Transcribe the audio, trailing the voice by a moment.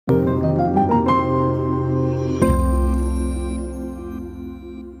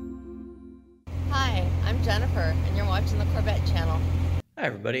Hi, I'm Jennifer, and you're watching the Corvette channel. Hi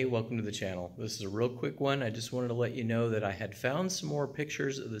everybody, welcome to the channel. This is a real quick one. I just wanted to let you know that I had found some more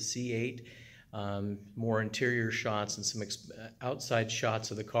pictures of the C8, more interior shots and some outside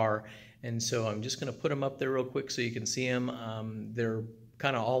shots of the car. And so I'm just going to put them up there real quick so you can see them. They're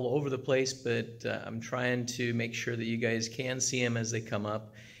kind of all over the place, but I'm trying to make sure that you guys can see them as they come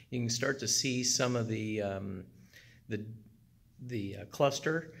up. You can start to see some of the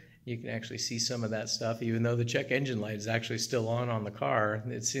cluster. You can actually see some of that stuff, even though the check engine light is actually still on the car.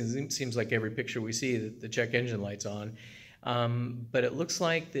 It seems like every picture we see that the check engine light's on. But it looks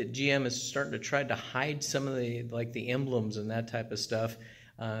like that GM is starting to try to hide some of the emblems and that type of stuff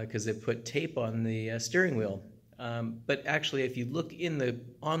because they put tape on the steering wheel. But actually, if you look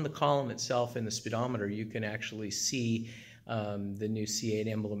on the column itself in the speedometer, you can actually see the new C8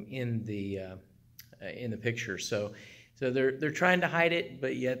 emblem in the picture. So they're trying to hide it,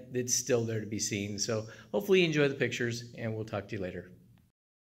 but yet it's still there to be seen. So hopefully you enjoy the pictures, and we'll talk to you later.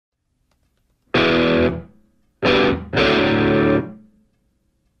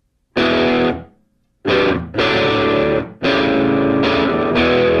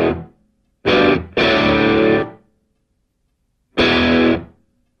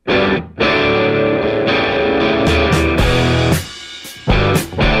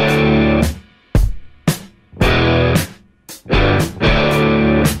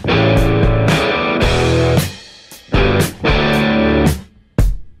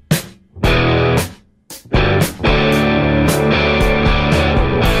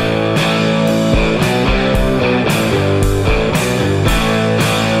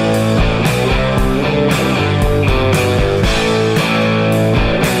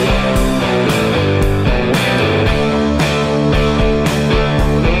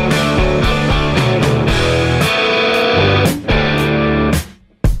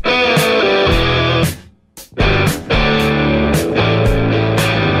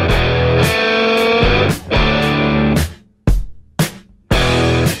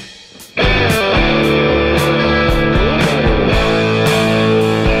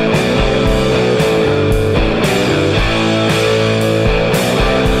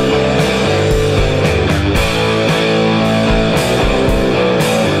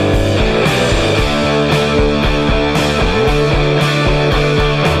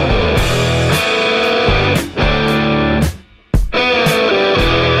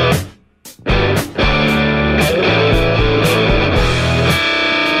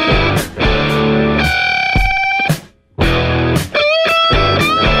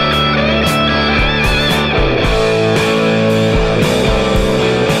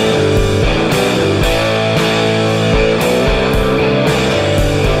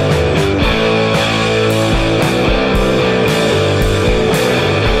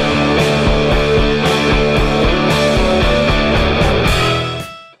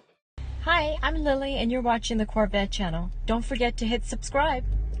 I'm Lily, and you're watching the Corvette channel. Don't forget to hit subscribe.